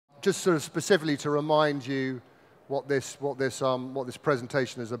just sort of specifically to remind you what this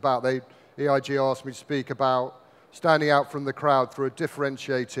presentation is about. EiG asked me to speak about standing out from the crowd through a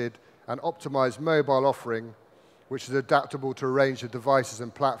differentiated and optimized mobile offering, which is adaptable to a range of devices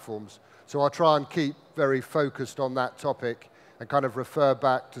and platforms. So I'll try and keep very focused on that topic and kind of refer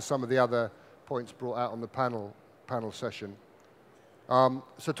back to some of the other points brought out on the panel session.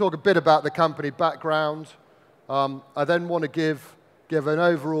 So talk a bit about the company background. I then want to give an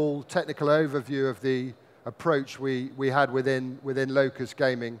overall technical overview of the approach we had within Locus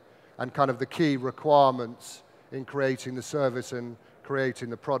Gaming and kind of the key requirements in creating the service and creating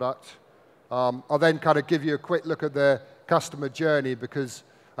the product. I'll then kind of give you a quick look at the customer journey, because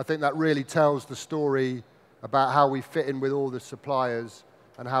I think that really tells the story about how we fit in with all the suppliers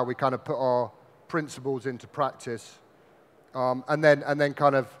and how we kind of put our principles into practice. And then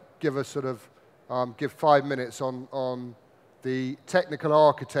kind of give 5 minutes on the technical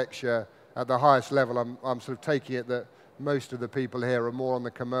architecture at the highest level. I'm sort of taking it that most of the people here are more on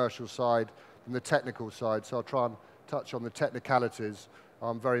the commercial side than the technical side, so I'll try and touch on the technicalities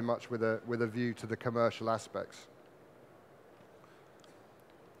very much with a view to the commercial aspects.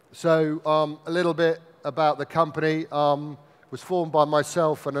 So a little bit about the company. Was formed by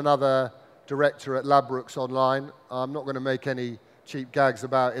myself and another director at Ladbrokes Online. I'm not going to make any cheap gags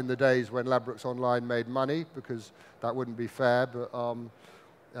about in the days when Ladbrokes Online made money, because that wouldn't be fair. But our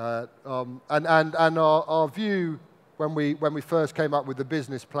view when we first came up with the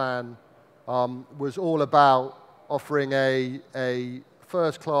business plan was all about offering a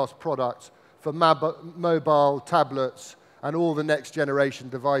first-class product for mobile, tablets, and all the next generation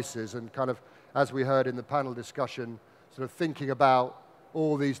devices, and kind of, as we heard in the panel discussion, sort of thinking about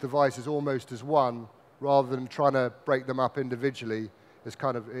all these devices almost as one, rather than trying to break them up individually, is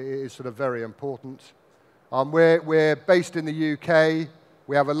sort of very important. We're based in the UK.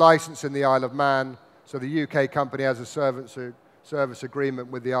 We have a license in the Isle of Man, so the UK company has a service agreement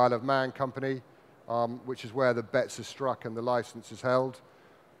with the Isle of Man company, which is where the bets are struck and the license is held.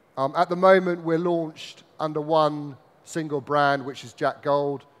 At the moment, we're launched under one single brand, which is Jack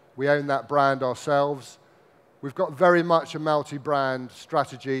Gold. We own that brand ourselves. We've got very much a multi-brand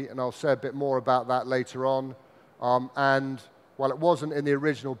strategy, and I'll say a bit more about that later on. And while it wasn't in the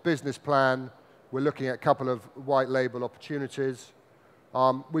original business plan, we're looking at a couple of white label opportunities.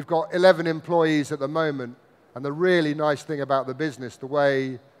 We've got 11 employees at the moment, and the really nice thing about the business, the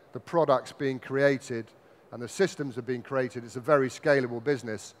way the product's being created and the systems are being created, it's a very scalable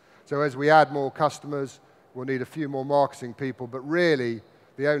business. So as we add more customers, we'll need a few more marketing people, but really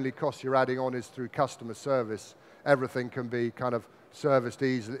the only cost you're adding on is through customer service. Everything can be kind of serviced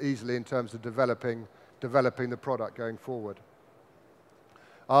easily in terms of developing the product going forward.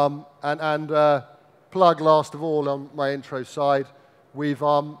 Plug last of all on my intro side, we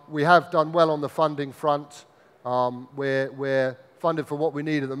have done well on the funding front. We're funded for what we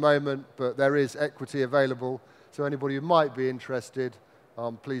need at the moment, but there is equity available. So anybody who might be interested,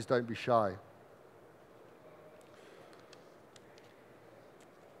 please don't be shy.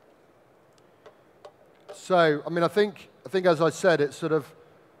 So, I mean, I think as I said, it's sort of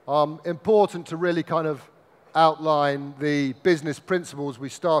important to really kind of outline the business principles we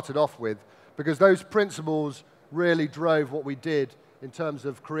started off with, because those principles really drove what we did in terms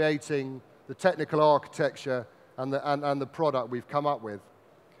of creating the technical architecture and the product we've come up with.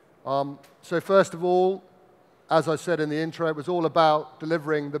 So first of all, as I said in the intro, it was all about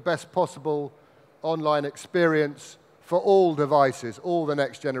delivering the best possible online experience for all devices, all the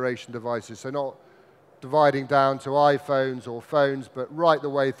next generation devices. So not dividing down to iPhones or phones, but right the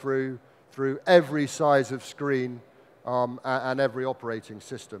way through every size of screen and every operating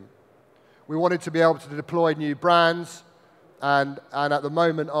system. We wanted to be able to deploy new brands, and at the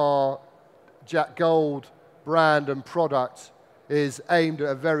moment our Jack Gold brand and product is aimed at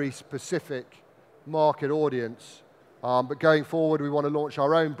a very specific market audience. But going forward, we want to launch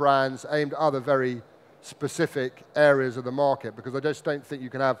our own brands aimed at other very specific areas of the market, because I just don't think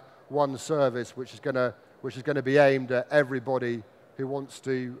you can have one service which is going to be aimed at everybody who wants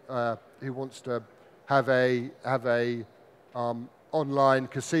to have a online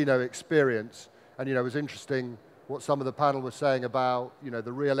casino experience. And it was interesting what some of the panel was saying about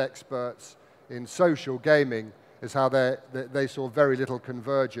the real experts in social gaming is how they saw very little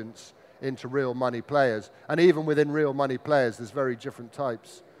convergence into real money players. And even within real money players, there's very different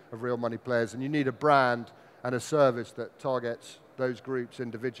types of real money players, and you need a brand and a service that targets those groups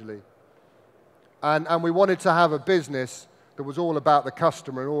individually. And we wanted to have a business that was all about the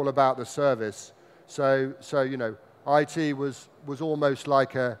customer and all about the service. So IT was almost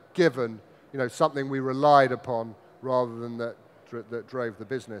like a given, something we relied upon rather than that that drove the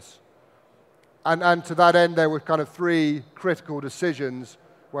business. And to that end, there were kind of three critical decisions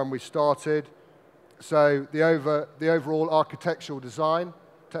when we started. So the overall architectural design,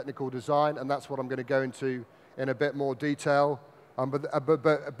 technical design, and that's what I'm going to go into in a bit more detail.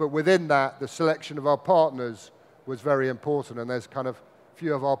 But within that, the selection of our partners was very important, and there's kind of a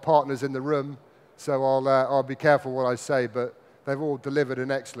few of our partners in the room, so I'll be careful what I say, but they've all delivered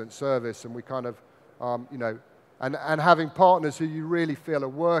an excellent service, and we kind of, you know, and having partners who you really feel are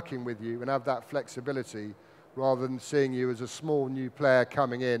working with you and have that flexibility, rather than seeing you as a small new player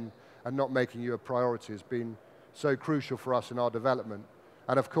coming in and not making you a priority, has been so crucial for us in our development.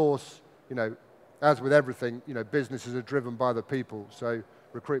 And of course, you know, as with everything, you know, businesses are driven by the people, so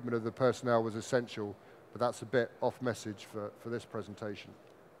recruitment of the personnel was essential, but that's a bit off message for this presentation.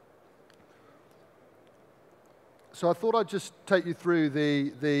 So I thought I'd just take you through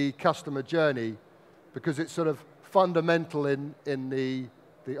the customer journey, because it's sort of fundamental in the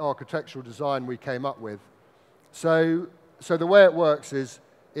architectural design we came up with. So the way it works is,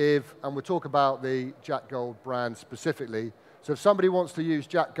 and we'll talk about the Jack Gold brand specifically, so if somebody wants to use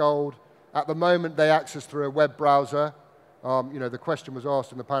Jack Gold, at the moment they access through a web browser. You know, the question was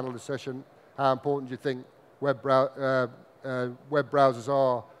asked in the panel discussion, how important do you think web browsers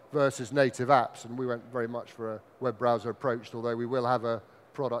are versus native apps? And we went very much for a web browser approach, although we will have a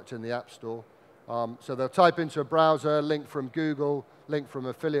product in the App Store. So they'll type into a browser, link from Google, link from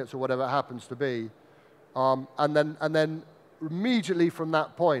affiliates or whatever it happens to be, and then immediately from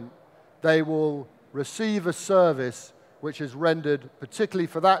that point, they will receive a service which is rendered particularly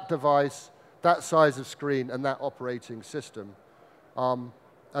for that device, that size of screen, and that operating system.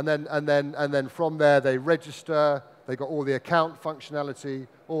 And then from there, they register. They got all the account functionality,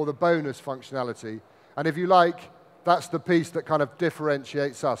 all the bonus functionality, and if you like, that's the piece that kind of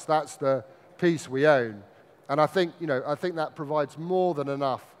differentiates us. That's the piece we own. And I think, you know, I think that provides more than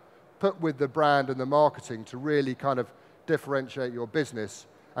enough put with the brand and the marketing to really kind of differentiate your business.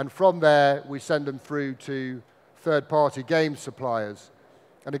 And from there, we send them through to third-party game suppliers.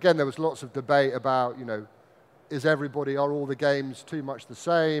 And again, there was lots of debate about, you know, are all the games too much the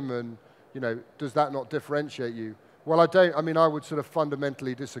same? And, you know, does that not differentiate you? Well, I would sort of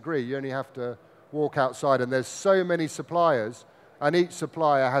fundamentally disagree. You only have to walk outside, and there's so many suppliers, and each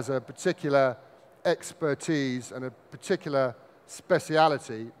supplier has a particular expertise and a particular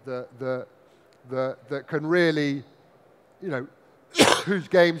speciality that can really, you know, whose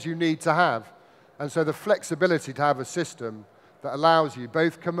games you need to have. And so the flexibility to have a system that allows you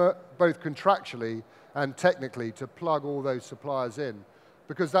both contractually and technically to plug all those suppliers in,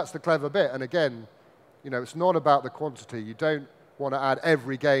 because that's the clever bit. And again, you know, it's not about the quantity. You don't want to add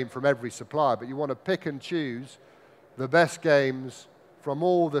every game from every supplier, but you want to pick and choose the best games from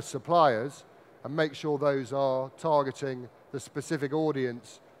all the suppliers and make sure those are targeting the specific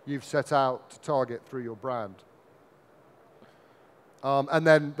audience you've set out to target through your brand. And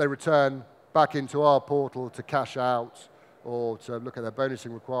then they return back into our portal to cash out or to look at their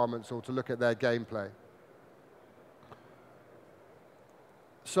bonusing requirements or to look at their gameplay.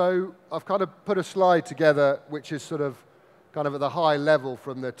 So I've kind of put a slide together which is sort of kind of at the high level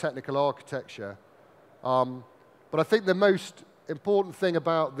from the technical architecture. But I think the most important thing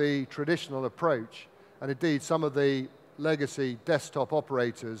about the traditional approach, and indeed some of the legacy desktop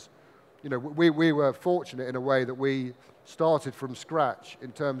operators, you know, we were fortunate in a way that we started from scratch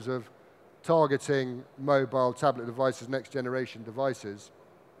in terms of targeting mobile, tablet devices, next generation devices.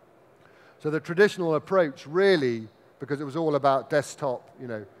 So the traditional approach really, because it was all about desktop, you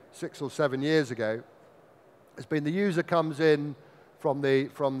know, 6 or 7 years ago, has been the user comes in from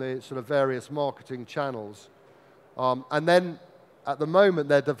the sort of various marketing channels. And then at the moment,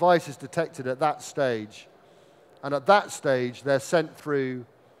 their device is detected at that stage. And at that stage, they're sent through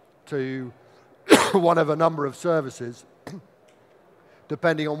to one of a number of services,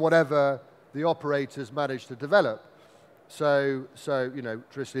 depending on whatever the operators manage to develop. So you know,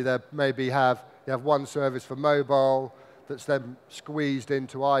 traditionally, there maybe you have one service for mobile that's then squeezed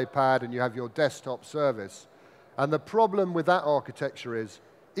into iPad, and you have your desktop service. And the problem with that architecture is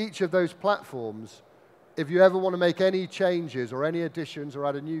each of those platforms, if you ever want to make any changes or any additions or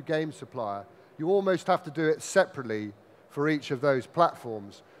add a new game supplier, you almost have to do it separately for each of those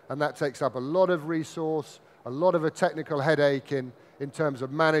platforms. And that takes up a lot of resource, a lot of a technical headache in terms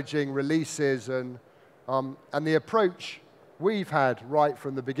of managing releases. And the approach we've had right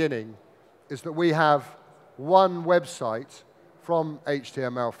from the beginning is that we have one website from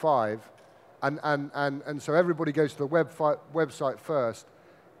HTML5, and so everybody goes to the website first,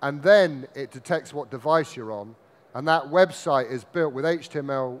 and then it detects what device you're on, and that website is built with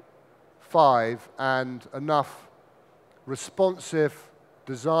HTML5 and enough responsive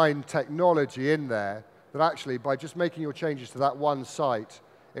design technology in there that actually, by just making your changes to that one site,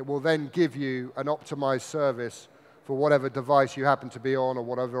 it will then give you an optimized service for whatever device you happen to be on or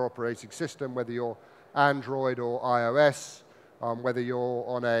whatever operating system, whether you're Android or iOS, whether you're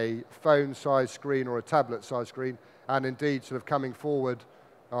on a phone-sized screen or a tablet-sized screen, and indeed sort of coming forward,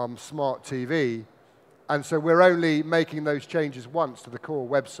 smart TV. And so we're only making those changes once to the core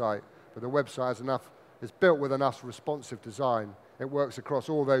website, but the website has enough, it's built with enough responsive design. It works across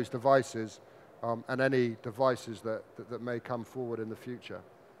all those devices and any devices that may come forward in the future.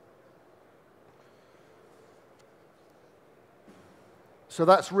 So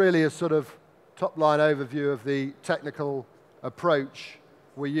that's really a sort of top-line overview of the technical approach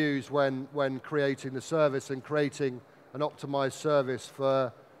we use when creating the service and creating an optimized service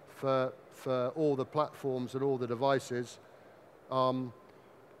for all the platforms and all the devices.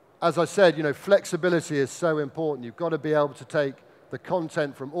 As I said, flexibility is so important. You've got to be able to take the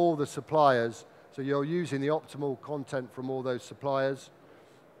content from all the suppliers, so you're using the optimal content from all those suppliers.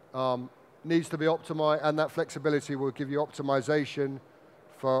 Needs to be optimized, and that flexibility will give you optimization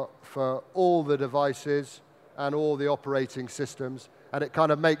for all the devices and all the operating systems, and it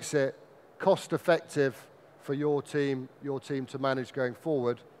kind of makes it cost-effective for your team to manage going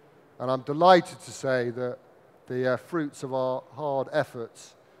forward. And I'm delighted to say that the fruits of our hard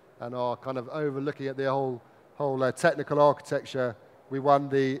efforts and our kind of overlooking at the whole technical architecture, we won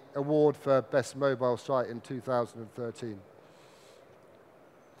the award for Best Mobile Site in 2013.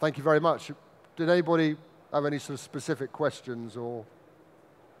 Thank you very much. Did anybody have any sort of specific questions or?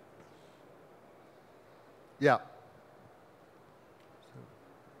 Yeah.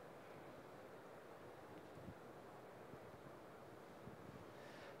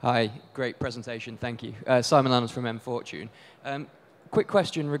 Hi, great presentation, thank you. Simon Lanners from M Fortune. Quick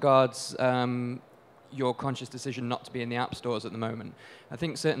question regards your conscious decision not to be in the app stores at the moment. I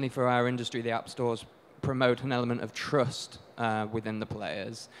think certainly for our industry, the app stores promote an element of trust within the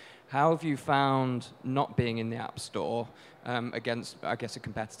players. How have you found not being in the app store against, I guess, a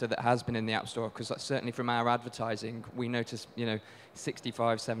competitor that has been in the app store? Because certainly from our advertising, we notice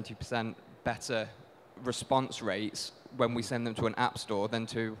 65, 70% better response rates when we send them to an app store than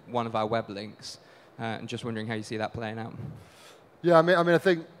to one of our web links. And just wondering how you see that playing out. Yeah, I mean, I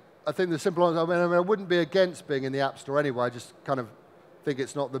think the simple answer. I mean, I wouldn't be against being in the app store anyway. I just kind of think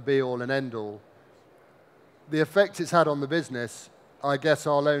it's not the be-all and end-all. The effect it's had on the business, I guess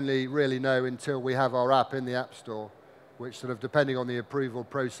I'll only really know until we have our app in the app store, which sort of, depending on the approval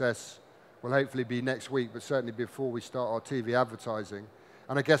process, will hopefully be next week, but certainly before we start our TV advertising.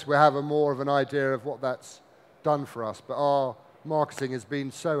 And I guess we'll have more of an idea of what that's done for us. But our marketing has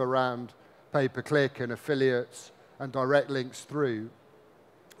been so around pay-per-click and affiliates and direct links through.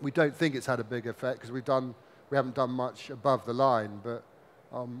 We don't think it's had a big effect because we haven't done much above the line, but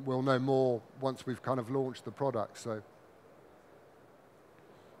we'll know more once we've kind of launched the product. So,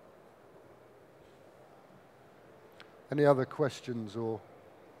 any other questions or?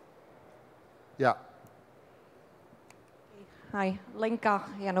 Yeah. Hi, Lenka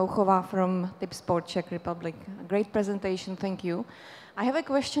Janouchová from Tipsport, Czech Republic. Great presentation, thank you. I have a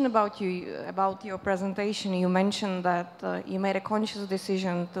question about you, about your presentation. You mentioned that you made a conscious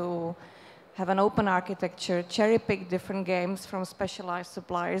decision to have an open architecture, cherry-pick different games from specialized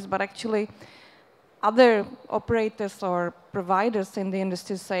suppliers, but actually other operators or providers in the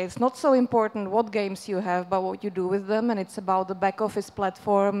industry say it's not so important what games you have, but what you do with them, and it's about the back office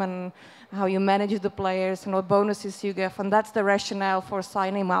platform and how you manage the players and what bonuses you give, and that's the rationale for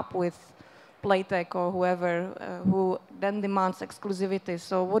signing up with Playtech or whoever who then demands exclusivity.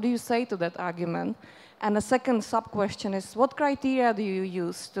 So what do you say to that argument? And a second sub-question is, what criteria do you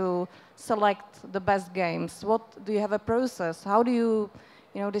use to select the best games? What do you have a process? How do you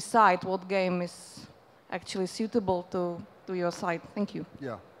decide what game is actually suitable to your site? Thank you.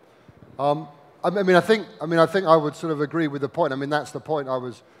 Yeah. I think I would sort of agree with the point. I mean, that's the point I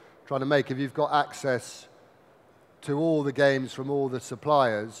was trying to make. If you've got access to all the games from all the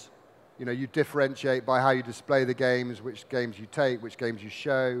suppliers, you differentiate by how you display the games, which games you take, which games you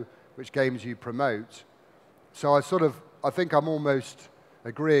show, which games you promote. So I think I'm almost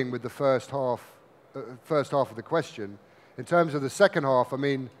agreeing with the first half of the question. In terms of the second half, I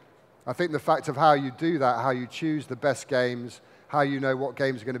mean, I think the fact of how you do that, how you choose the best games, how you know what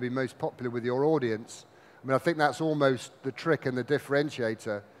games are going to be most popular with your audience, I mean, I think that's almost the trick and the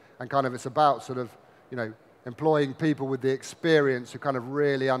differentiator. And kind of it's about sort of, employing people with the experience who kind of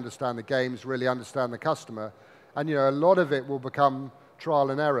really understand the games, really understand the customer. And, a lot of it will become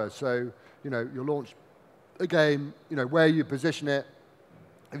trial and error. So, you'll launch a game, where you position it,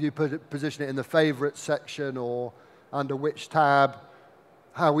 if you position it in the favorites section or under which tab,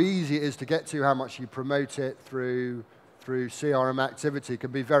 how easy it is to get to, how much you promote it through CRM activity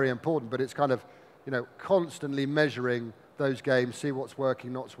can be very important, but it's kind of, constantly measuring those games, see what's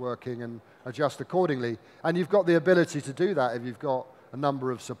working, not working, and adjust accordingly. And you've got the ability to do that if you've got a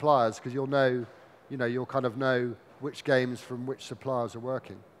number of suppliers, because you'll kind of know which games from which suppliers are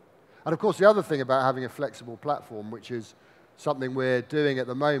working. And of course, the other thing about having a flexible platform, which is something we're doing at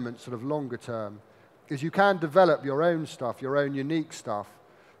the moment, sort of longer term, is you can develop your own stuff, your own unique stuff,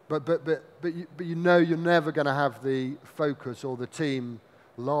 but you know you're never going to have the focus or the team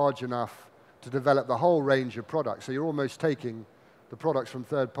large enough to develop the whole range of products. So you're almost taking the products from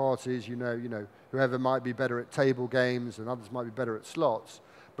third parties, whoever might be better at table games and others might be better at slots.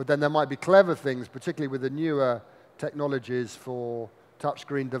 But then there might be clever things, particularly with the newer technologies for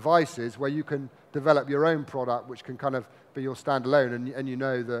touchscreen devices, where you can develop your own product, which can kind of be your standalone, and you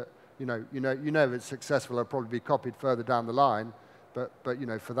know that if it's successful, it'll probably be copied further down the line. But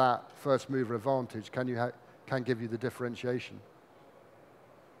for that first mover advantage, can give you the differentiation.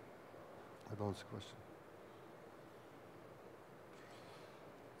 I've answered the question.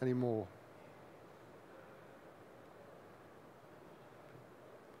 Any more?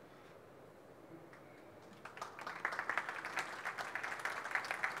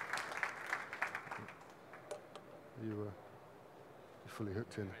 You're fully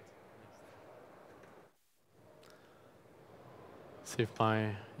hooked in. See if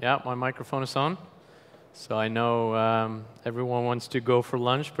my microphone is on. So I know everyone wants to go for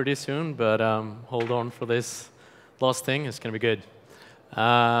lunch pretty soon, but hold on for this last thing. It's going to be good.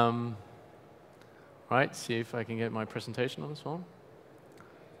 Right, see if I can get my presentation on this one.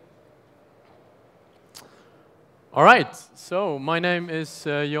 All right, so my name is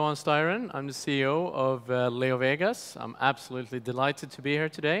Johan Styren. I'm the CEO of LeoVegas. I'm absolutely delighted to be here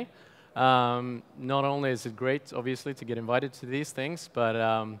today. Not only is it great, obviously, to get invited to these things,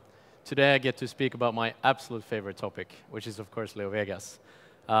 but today I get to speak about my absolute favorite topic, which is, of course, LeoVegas.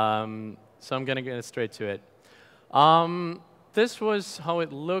 So I'm going to get straight to it. This was how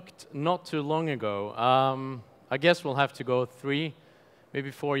it looked not too long ago. I guess we'll have to go 3,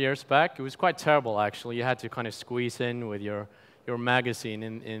 maybe 4 years back. It was quite terrible, actually. You had to kind of squeeze in with your magazine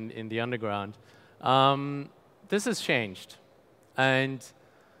in the underground. This has changed. And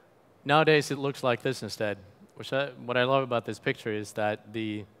nowadays, it looks like this instead. What I love about this picture is that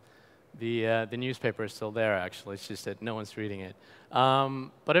the newspaper is still there, actually. It's just that no one's reading it.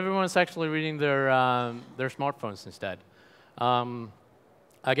 But everyone's actually reading their smartphones instead.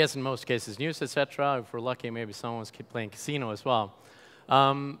 I guess in most cases, news, etc. If we're lucky, maybe someone's playing casino as well.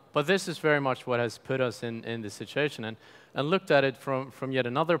 But this is very much what has put us in this situation, and looked at it from yet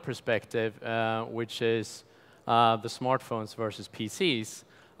another perspective, which is the smartphones versus PCs.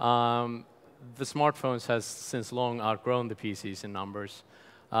 The smartphones has since long outgrown the PCs in numbers.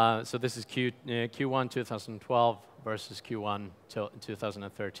 So this is Q1 2012 versus Q1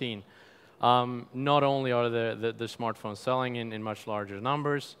 2013. Not only are the smartphones selling in much larger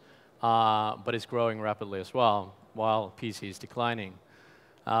numbers, but it's growing rapidly as well, while PC is declining.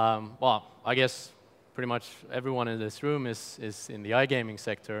 Well, I guess pretty much everyone in this room is in the iGaming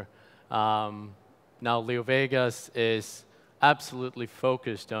sector. Now LeoVegas is absolutely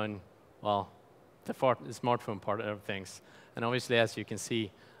focused on, well, the smartphone part of things. And obviously, as you can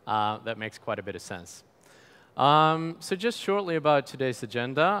see, that makes quite a bit of sense. So just shortly about today's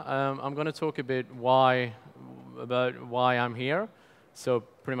agenda, I'm going to talk a bit about why I'm here. So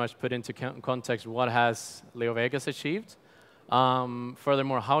pretty much put into context what has LeoVegas achieved.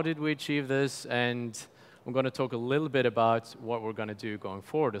 Furthermore, how did we achieve this? And I'm going to talk a little bit about what we're going to do going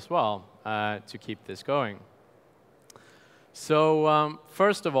forward as well to keep this going. So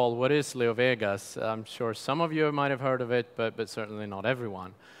first of all, what is LeoVegas? I'm sure some of you might have heard of it, but certainly not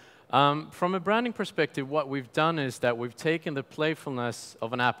everyone. From a branding perspective, what we've done is that we've taken the playfulness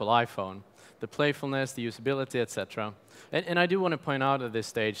of an Apple iPhone, the playfulness, the usability, etc. And I do want to point out at this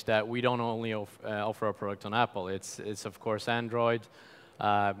stage that we don't only offer a product on Apple. It's of course Android,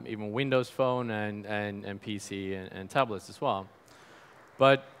 even Windows Phone, and PC and tablets as well.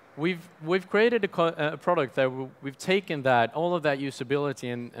 But we've created a product that we've taken all of that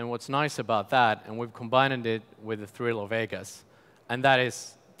usability and what's nice about that, and we've combined it with the thrill of Vegas, and that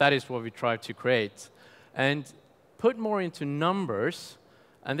is what we try to create. And put more into numbers,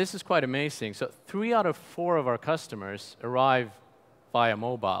 and this is quite amazing. So 3 out of 4 of our customers arrive via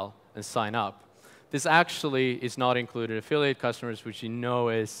mobile and sign up. This actually is not included affiliate customers, which you know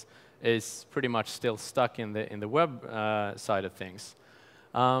is pretty much still stuck in the web side of things.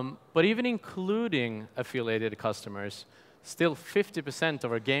 But even including affiliated customers, still 50%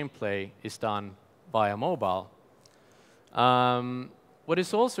 of our gameplay is done via mobile. What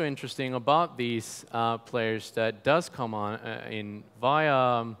is also interesting about these players that does come on in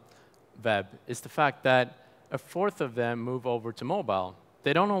via web is the fact that a fourth of them move over to mobile.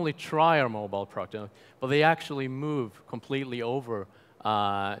 They don't only try our mobile product, but they actually move completely over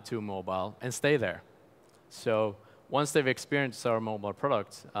to mobile and stay there. So once they've experienced our mobile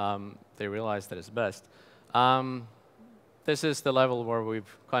product, they realize that it's best. This is the level where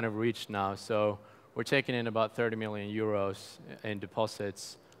we've kind of reached now. So we're taking in about 30 million euros in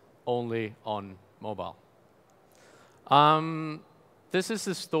deposits only on mobile. This is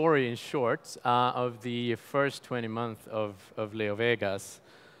the story in short of the first 20 months of LeoVegas.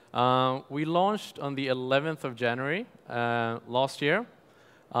 We launched on the 11th of January last year.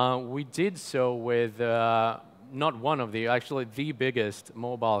 We did so with not one of the, actually the biggest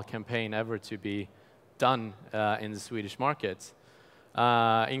mobile campaign ever to be done in the Swedish market,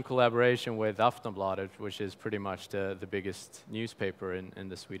 in collaboration with Aftonbladet, which is pretty much the biggest newspaper in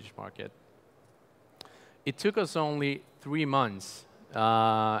the Swedish market. It took us only 3 months,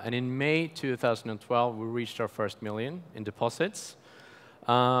 and in May 2012, we reached our first million in deposits.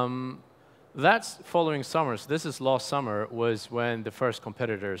 That's following summer. So this is last summer was when the first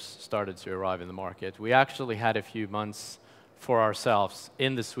competitors started to arrive in the market. We actually had a few months for ourselves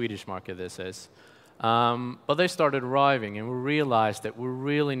in the Swedish market, this is. But they started arriving, and we realized that we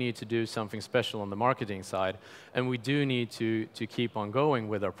really need to do something special on the marketing side, and we do need to keep on going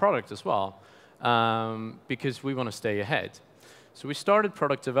with our product as well, because we want to stay ahead. So we started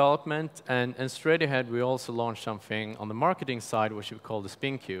product development, and straight ahead we also launched something on the marketing side, which we call the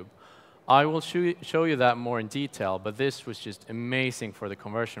Spin Cube. I will show you that more in detail, but this was just amazing for the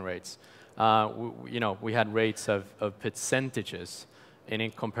conversion rates. We had rates of percentages in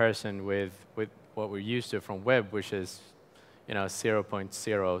comparison with what we're used to from web, which is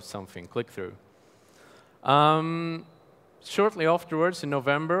 0.0 something click-through. Shortly afterwards, in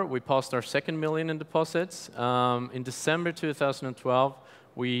November, we passed our second million in deposits. In December 2012,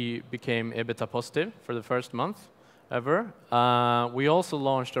 we became EBITDA positive for the first month ever. We also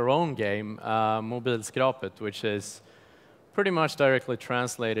launched our own game, Mobilskrapet, which is pretty much directly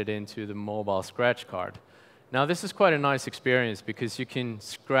translated into the mobile scratch card. Now, this is quite a nice experience because you can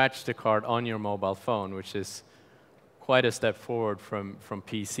scratch the card on your mobile phone, which is quite a step forward from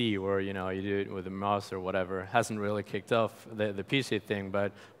PC, where you do it with a mouse or whatever. Hasn't really kicked off the PC thing,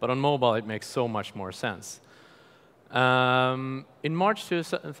 but on mobile it makes so much more sense. In March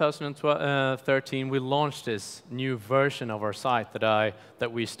 2013, we launched this new version of our site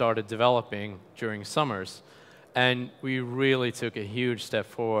that we started developing during summers, and we really took a huge step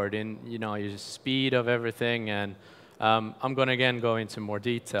forward in your speed of everything. And I'm going to again go into more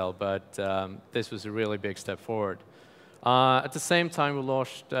detail, but this was a really big step forward. At the same time, we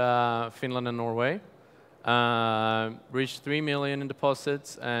launched Finland and Norway, reached 3 million in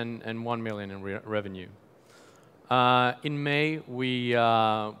deposits and 1 million in revenue. In May, we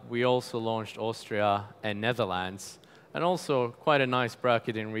also launched Austria and Netherlands, and also quite a nice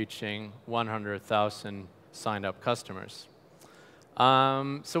bracket in reaching 100,000 signed-up customers.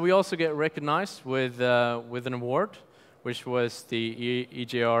 So we also get recognized with an award, which was the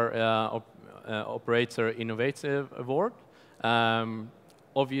EiG Operator Innovative Award.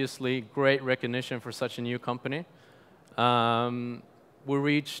 Obviously, great recognition for such a new company. We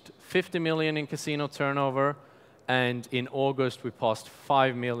reached 50 million in casino turnover, and in August we passed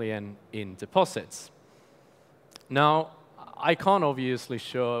 5 million in deposits. Now, I can't obviously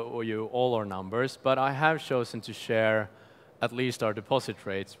show you all our numbers, but I have chosen to share at least our deposit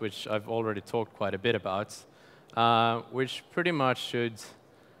rates, which I've already talked quite a bit about, which pretty much should,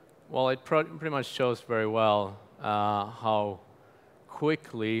 well, it pretty much shows very well how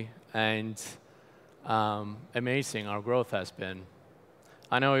quickly and amazing our growth has been.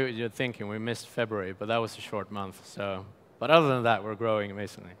 I know you're thinking we missed February, but that was a short month. But other than that, we're growing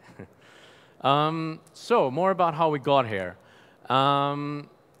amazingly. So more about how we got here.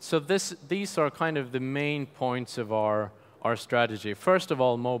 So these are kind of the main points of our strategy. First of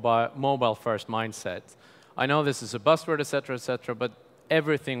all, mobile-first mindset. I know this is a buzzword, etc., but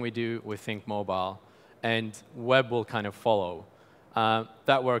everything we do, we think mobile, and web will kind of follow.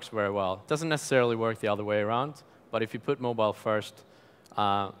 That works very well. Doesn't necessarily work the other way around, but if you put mobile first,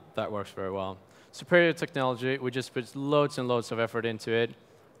 that works very well. Superior technology, we just put loads and loads of effort into it.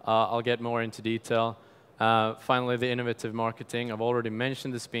 I'll get more into detail. Finally, the innovative marketing. I've already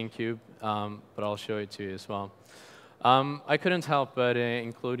mentioned the Spin Cube, but I'll show it to you as well. I couldn't help but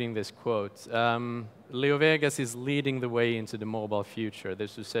including this quote. LeoVegas is leading the way into the mobile future.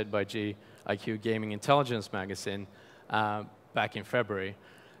 This was said by GIQ Gaming Intelligence magazine back in February.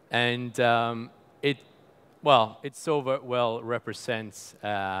 And well, it so well represents,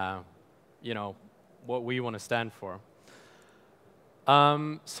 you know, what we want to stand for.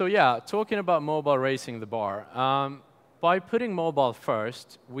 So yeah, talking about mobile raising the bar. By putting mobile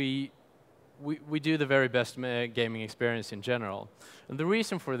first, we do the very best gaming experience in general. And the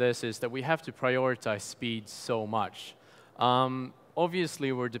reason for this is that we have to prioritize speed so much.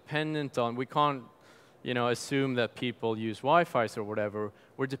 Obviously, we're dependent on, we can't assume that people use Wi-Fi's or whatever.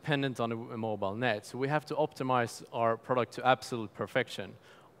 We're dependent on a mobile net. So we have to optimize our product to absolute perfection.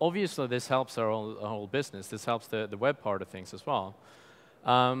 Obviously, this helps our whole business. This helps the web part of things as well.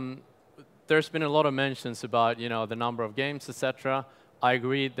 There's been a lot of mentions about the number of games, etc. I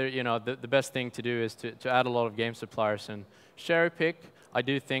agree that the best thing to do is to add a lot of game suppliers and cherry pick. I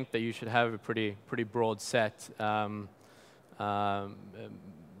do think that you should have a pretty broad set,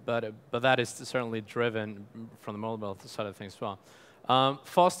 but that is certainly driven from the mobile side of things as well.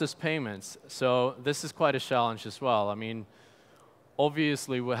 Fastest payments. So this is quite a challenge as well. I mean,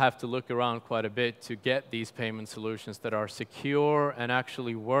 obviously, we have to look around quite a bit to get these payment solutions that are secure and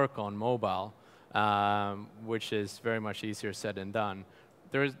actually work on mobile, which is very much easier said than done.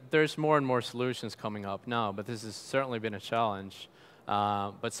 There's more and more solutions coming up now, but this has certainly been a challenge,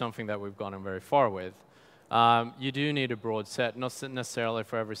 but something that we've gone very far with. You do need a broad set, not necessarily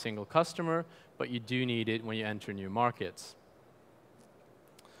for every single customer, but you do need it when you enter new markets.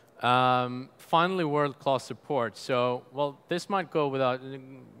 Finally, world-class support. So, well, this might go without,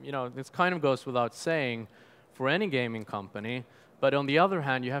 this kind of goes without saying for any gaming company. But on the other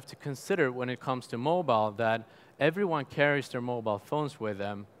hand, you have to consider when it comes to mobile that everyone carries their mobile phones with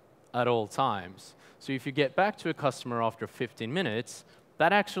them at all times. So if you get back to a customer after 15 minutes,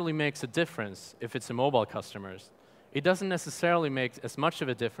 that actually makes a difference if it's a mobile customer. It doesn't necessarily make as much of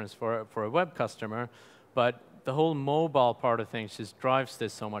a difference for a web customer, but the whole mobile part of things just drives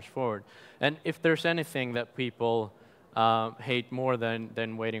this so much forward. And if there's anything that people hate more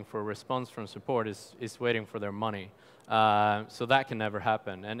than waiting for a response from support is waiting for their money. So that can never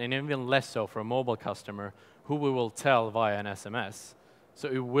happen. And even less so for a mobile customer who we will tell via an SMS. So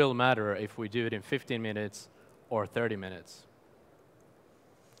it will matter if we do it in 15 minutes or 30 minutes.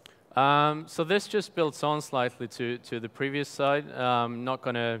 So this just builds on slightly to the previous slide. I'm not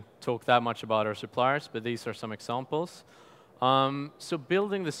going to talk that much about our suppliers, but these are some examples. So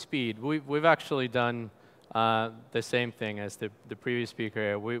building the speed, we've actually done the same thing as the previous speaker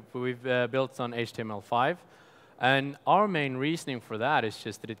here. We've built on HTML5. And our main reasoning for that is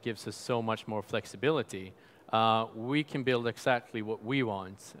just that it gives us so much more flexibility. We can build exactly what we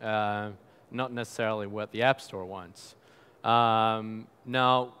want, not necessarily what the App Store wants.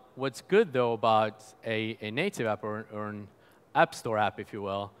 Now, what's good, though, about a native app or an App Store app, if you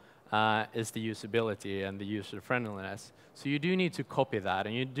will, is the usability and the user-friendliness. So you do need to copy that,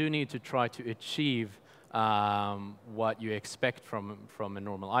 and you do need to try to achieve what you expect from a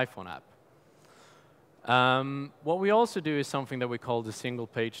normal iPhone app. What we also do is something that we call the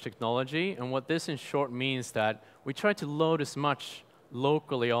single-page technology, and what this in short means that we try to load as much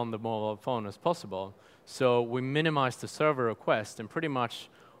locally on the mobile phone as possible. So we minimize the server request, and pretty much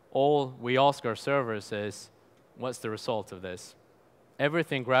all we ask our servers is, what's the result of this?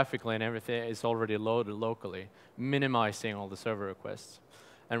 Everything graphically and everything is already loaded locally, minimizing all the server requests,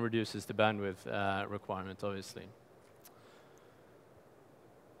 and reduces the bandwidth requirement, obviously.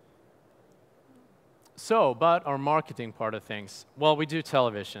 So, about our marketing part of things. Well, we do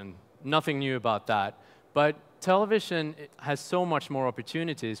television. Nothing new about that. But television has so much more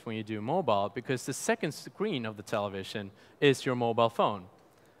opportunities when you do mobile, because the second screen of the television is your mobile phone.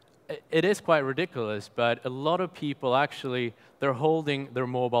 It is quite ridiculous, but a lot of people actually, they're holding their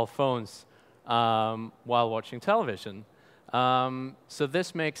mobile phones while watching television. So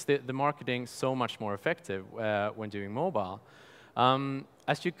this makes the marketing so much more effective when doing mobile.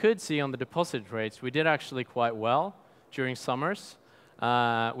 As you could see on the deposit rates, we did actually quite well during summers,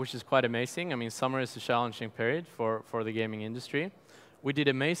 which is quite amazing. I mean, summer is a challenging period for the gaming industry. We did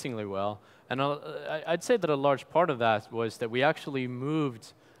amazingly well. And I'd say that a large part of that was that we actually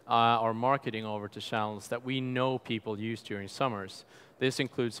moved our marketing over to channels that we know people use during summers. This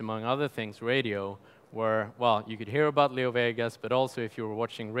includes, among other things, radio, where, well, you could hear about LeoVegas, but also if you were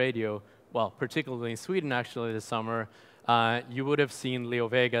watching radio, well, particularly in Sweden, actually, this summer, you would have seen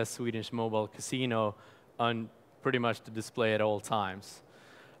LeoVegas, Swedish mobile casino, on pretty much the display at all times.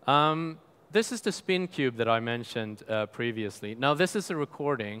 This is the spin cube that I mentioned previously. Now, this is a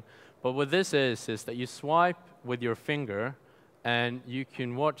recording, but what this is that you swipe with your finger, and you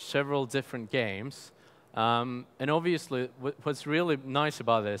can watch several different games. And obviously, what's really nice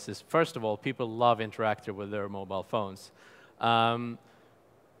about this is, first of all, people love interacting with their mobile phones.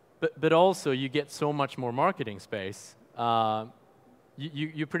 but also you get so much more marketing space.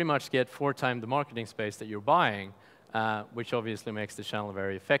 You pretty much get 4 times the marketing space that you're buying, which obviously makes the channel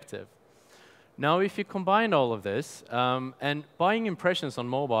very effective. Now, if you combine all of this, and buying impressions on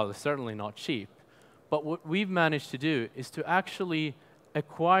mobile is certainly not cheap, but what we've managed to do is to actually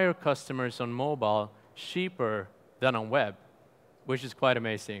acquire customers on mobile cheaper than on web, which is quite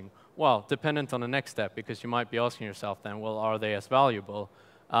amazing. Well, dependent on the next step, because you might be asking yourself then, well, are they as valuable?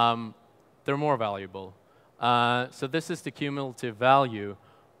 They're more valuable. So this is the cumulative value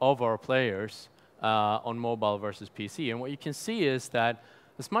of our players on mobile versus PC. And what you can see is that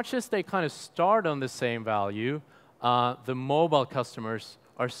as much as they kind of start on the same value, the mobile customers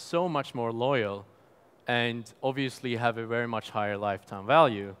are so much more loyal and obviously have a very much higher lifetime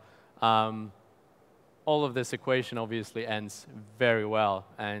value. All of this equation obviously ends very well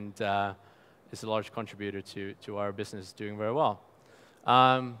and is a large contributor to our business doing very well.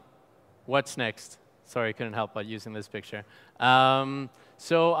 What's next? Sorry, I couldn't help but using this picture.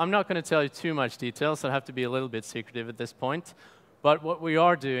 So I'm not going to tell you too much details. I'll have to be a little bit secretive at this point. But what we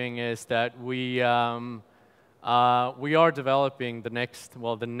are doing is that we are developing the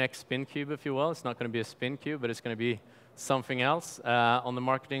next spin cube, if you will. It's not going to be a spin cube, but it's going to be something else on the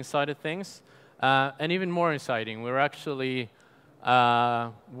marketing side of things. And even more exciting, we're actually,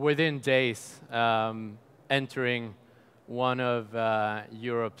 within days, entering one of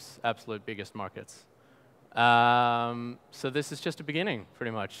Europe's absolute biggest markets. So this is just a beginning,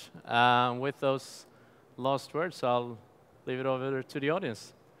 pretty much. With those last words, I'll leave it over to the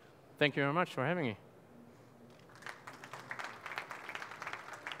audience. Thank you very much for having me.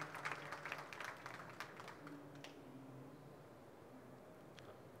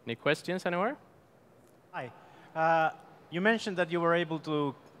 Any questions anywhere? Hi. You mentioned that you were able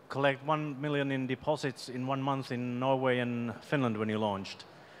to collect 1 million in deposits in 1 month in Norway and Finland when you launched.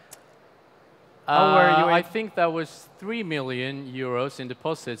 How were you? I think that was 3 million euros in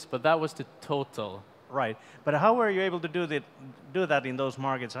deposits, but that was the total. Right. But how were you able to do that in those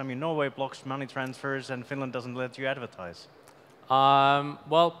markets? I mean, Norway blocks money transfers and Finland doesn't let you advertise.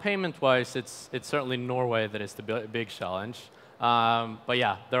 Well, payment-wise, it's certainly Norway that is the big challenge. But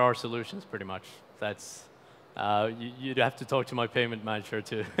yeah, there are solutions pretty much. That's you'd have to talk to my payment manager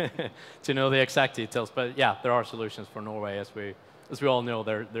to to know the exact details. But yeah, there are solutions for Norway, as we all know.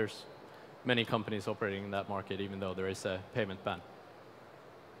 There's many companies operating in that market, even though there is a payment ban.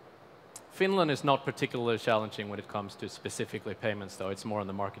 Finland is not particularly challenging when it comes to specifically payments, though. It's more on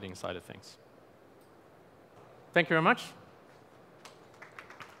the marketing side of things. Thank you very much.